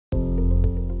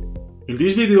In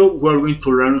this video, we're going to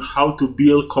learn how to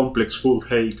build complex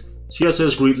full-height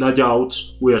CSS grid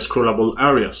layouts with scrollable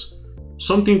areas,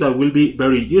 something that will be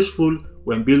very useful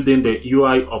when building the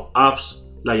UI of apps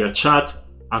like a chat,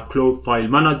 a cloud file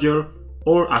manager,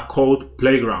 or a code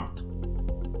playground.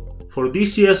 For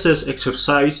this CSS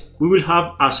exercise, we will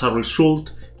have as a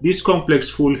result this complex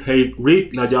full-height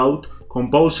grid layout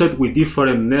composed with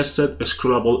different nested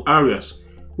scrollable areas,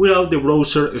 without the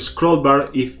browser scrollbar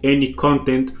if any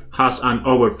content has an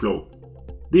overflow.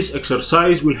 This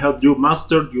exercise will help you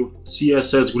master your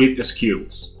CSS grid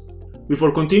skills.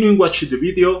 Before continuing watching the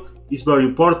video, it's very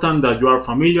important that you are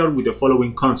familiar with the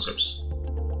following concepts.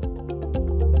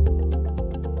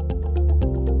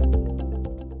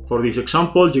 For this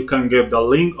example, you can get the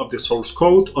link of the source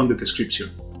code on the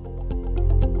description.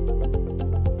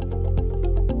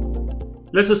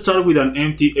 Let's start with an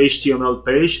empty HTML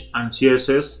page and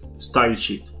CSS style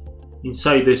sheet.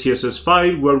 Inside the CSS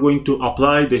file, we are going to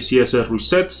apply the CSS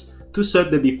resets to set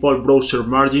the default browser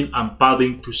margin and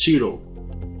padding to 0.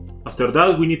 After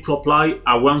that, we need to apply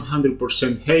a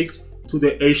 100% height to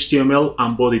the HTML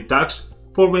and body tags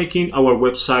for making our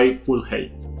website full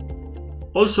height.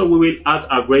 Also, we will add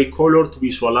a gray color to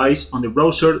visualize on the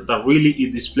browser that really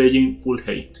is displaying full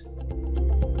height.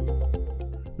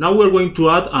 Now we're going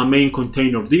to add a main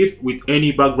container div with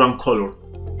any background color.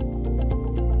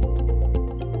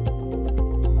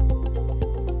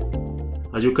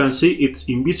 As you can see, it's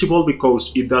invisible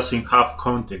because it doesn't have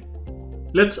content.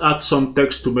 Let's add some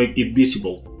text to make it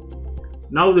visible.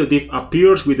 Now the div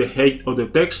appears with the height of the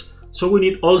text, so we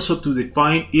need also to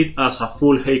define it as a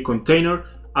full height container,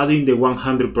 adding the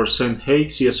 100% height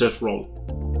CSS role.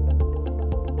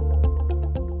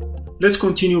 Let's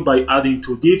continue by adding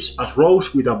two divs as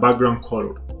rows with a background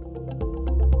color.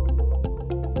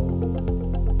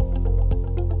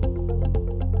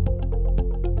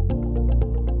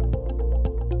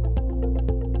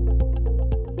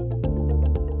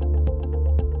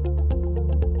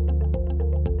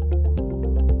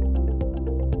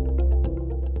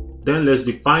 Then let's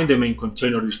define the main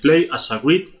container display as a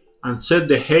grid and set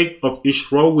the height of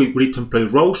each row with grid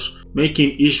template rows, making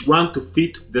each one to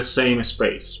fit the same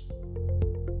space.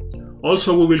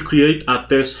 Also, we will create a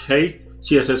test height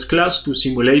CSS class to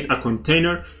simulate a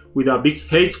container with a big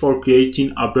height for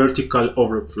creating a vertical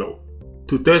overflow.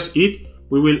 To test it,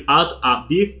 we will add a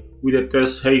div with a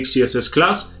test height CSS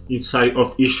class inside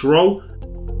of each row.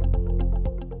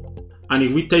 And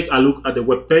if we take a look at the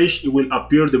web page, it will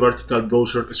appear the vertical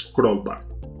browser scrollbar.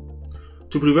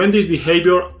 To prevent this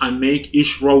behavior and make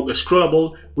each row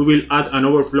scrollable, we will add an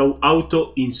overflow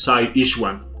auto inside each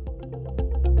one.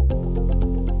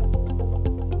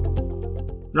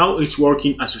 Now it's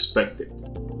working as expected.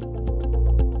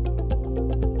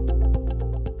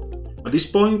 At this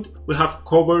point, we have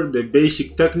covered the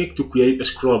basic technique to create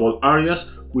scrollable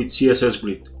areas with CSS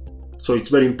grid. So it's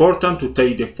very important to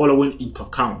take the following into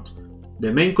account.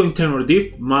 The main container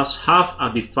div must have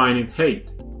a defined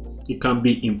height. It can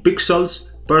be in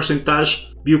pixels,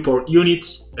 percentage, viewport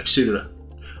units, etc.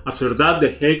 After that,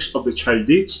 the heights of the child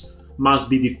divs must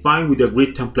be defined with the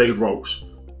grid template rows,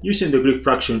 using the grid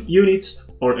fraction units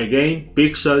or again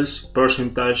pixels,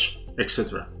 percentage,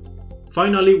 etc.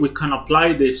 Finally, we can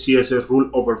apply the CSS rule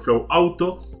overflow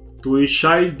auto to each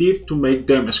child div to make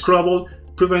them scrollable,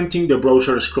 preventing the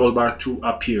browser scrollbar to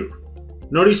appear.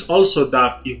 Notice also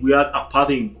that if we add a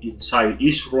padding inside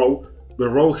each row, the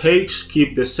row heights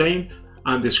keep the same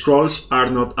and the scrolls are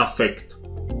not affected.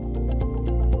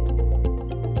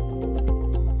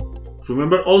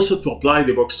 Remember also to apply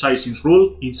the box sizing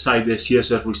rule inside the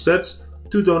CSS resets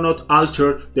to do not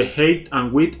alter the height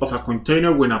and width of a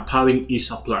container when a padding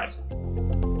is applied.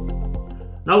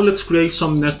 Now let's create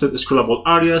some nested scrollable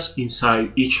areas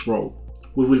inside each row.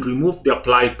 We will remove the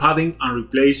applied padding and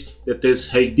replace the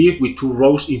test height div with two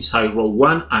rows inside row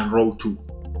 1 and row 2.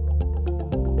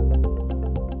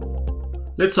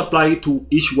 Let's apply to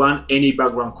each one any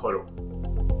background color.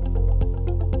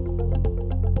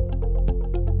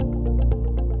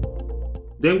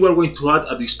 Then we're going to add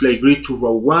a display grid to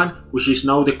row 1, which is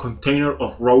now the container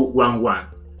of row 1.1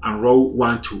 and row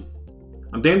 1.2.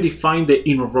 And then define the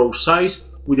inner row size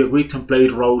with the grid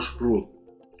template rows rule.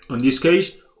 In this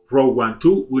case, row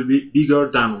 1.2 will be bigger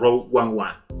than row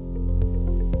 1.1.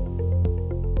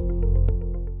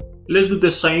 Let's do the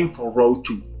same for row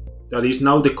 2. That is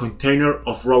now the container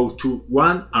of row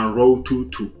 2.1 and row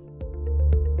 2.2.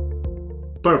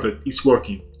 Perfect, it's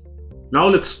working. Now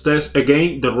let's test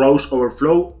again the rows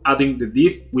overflow, adding the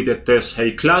div with the test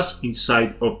height class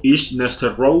inside of each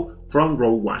nested row from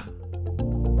row 1.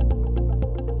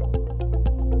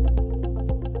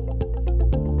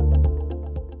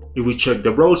 If we check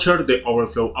the browser, the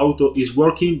overflow auto is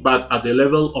working, but at the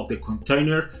level of the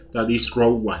container that is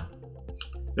row 1.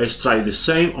 Let's try the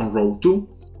same on row 2,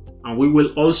 and we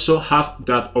will also have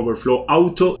that overflow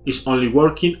auto is only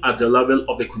working at the level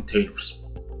of the containers.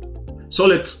 So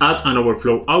let's add an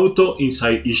overflow auto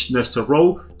inside each nested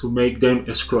row to make them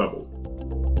scrollable.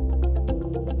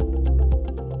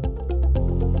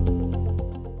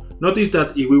 Notice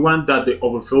that if we want that the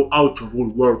overflow auto rule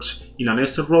works in a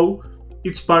nested row,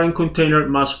 its parent container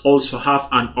must also have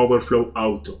an overflow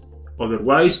auto.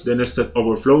 Otherwise, the nested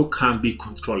overflow can't be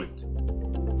controlled.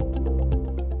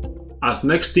 As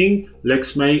next thing,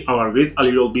 let's make our grid a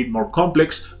little bit more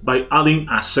complex by adding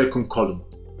a second column.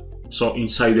 So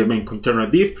inside the main container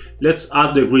div, let's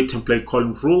add the grid template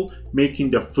column rule,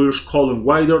 making the first column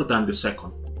wider than the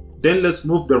second. Then let's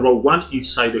move the row 1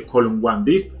 inside the column 1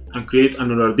 div and create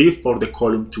another div for the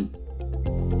column 2.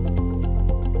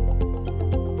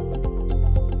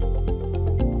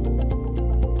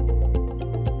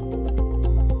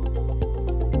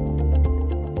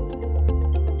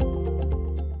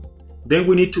 Then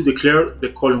we need to declare the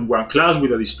column 1 class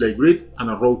with a display grid and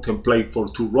a row template for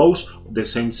 2 rows of the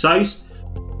same size,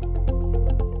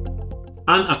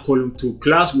 and a column 2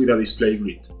 class with a display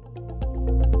grid.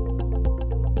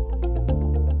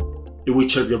 If we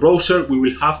check the browser, we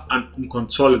will have an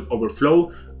uncontrolled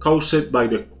overflow caused by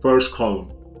the first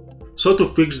column. So to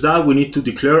fix that, we need to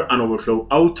declare an overflow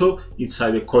auto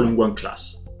inside the column 1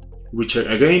 class, which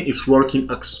again is working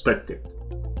as expected.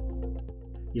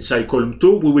 Inside column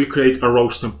 2, we will create a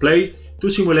rows template to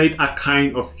simulate a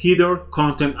kind of header,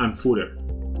 content, and footer.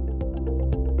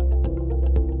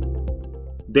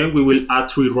 Then we will add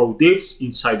 3 row divs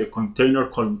inside the container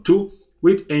column 2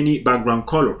 with any background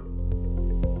color.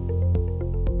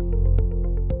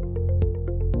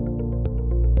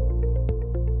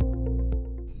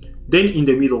 Then in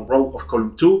the middle row of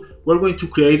column 2, we're going to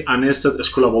create a nested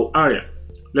scrollable area.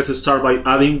 Let's start by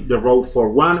adding the row for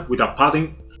 1 with a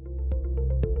padding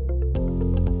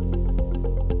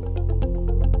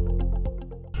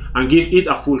and give it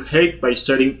a full height by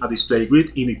setting a display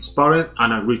grid in its parent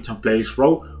and a grid templates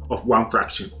row of 1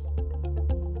 fraction.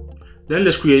 Then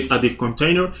let's create a div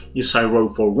container inside row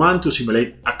for 1 to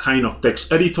simulate a kind of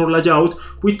text editor layout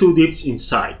with 2 divs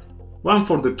inside, one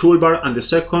for the toolbar and the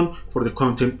second for the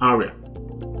content area.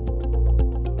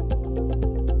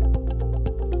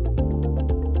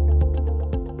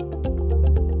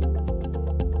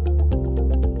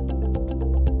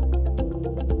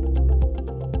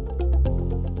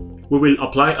 We will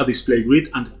apply a display grid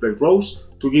and display rows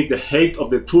to give the height of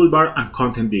the toolbar and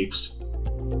content divs.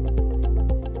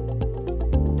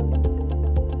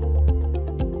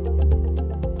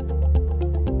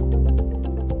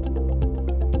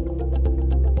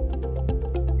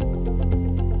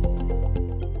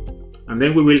 And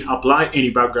then we will apply any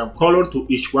background color to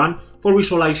each one for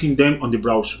visualizing them on the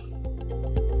browser.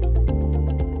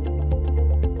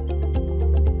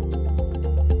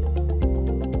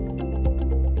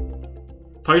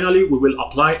 Finally, we will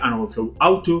apply an overflow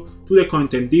auto to the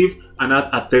content div and add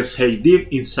a text height div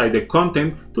inside the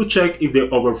content to check if the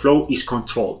overflow is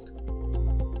controlled.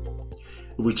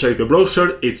 If we check the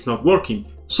browser, it's not working.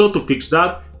 So to fix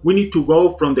that, we need to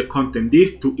go from the content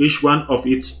div to each one of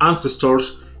its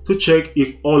ancestors to check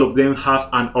if all of them have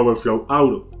an overflow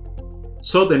auto.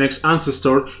 So the next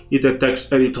ancestor is the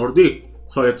text editor div.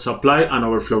 So let's apply an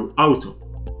overflow auto.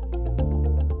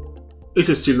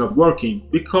 It's still not working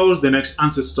because the next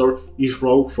ancestor is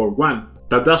row for 1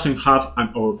 that doesn't have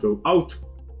an overflow auto.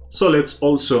 So let's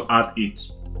also add it.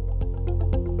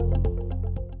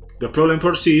 The problem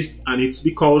persists, and it's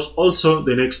because also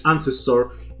the next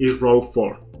ancestor is row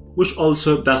 4, which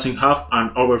also doesn't have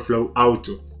an overflow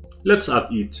auto. Let's add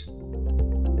it.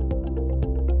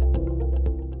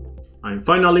 And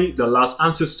finally, the last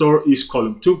ancestor is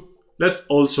column 2. Let's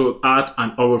also add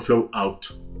an overflow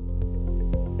auto.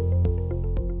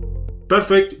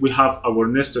 Perfect, we have our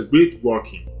nested grid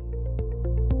working.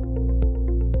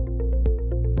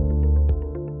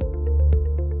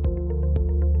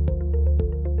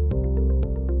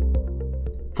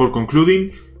 For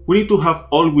concluding, we need to have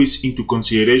always into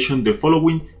consideration the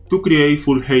following to create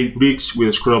full height grids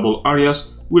with scrollable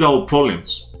areas without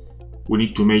problems. We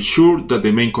need to make sure that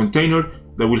the main container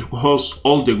that will host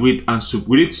all the grid and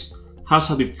subgrids has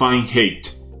a defined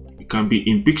height. Can be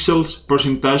in pixels,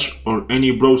 percentage, or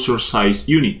any browser size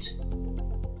unit.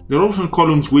 The rows and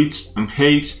columns widths and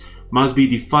heights must be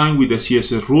defined with the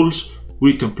CSS rules,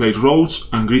 grid template rows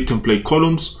and grid template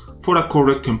columns for a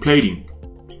correct templating.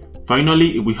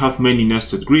 Finally, if we have many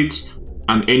nested grids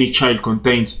and any child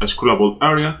contains a scrollable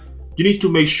area, you need to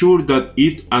make sure that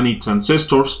it and its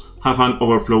ancestors have an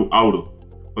overflow auto.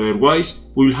 Otherwise,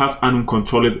 we will have an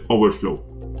uncontrolled overflow.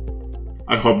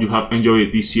 I hope you have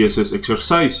enjoyed this CSS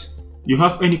exercise. If you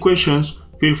have any questions,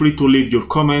 feel free to leave your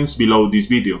comments below this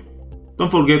video.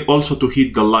 Don't forget also to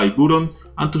hit the like button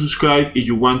and to subscribe if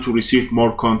you want to receive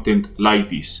more content like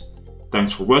this.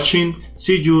 Thanks for watching,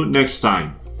 see you next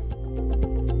time.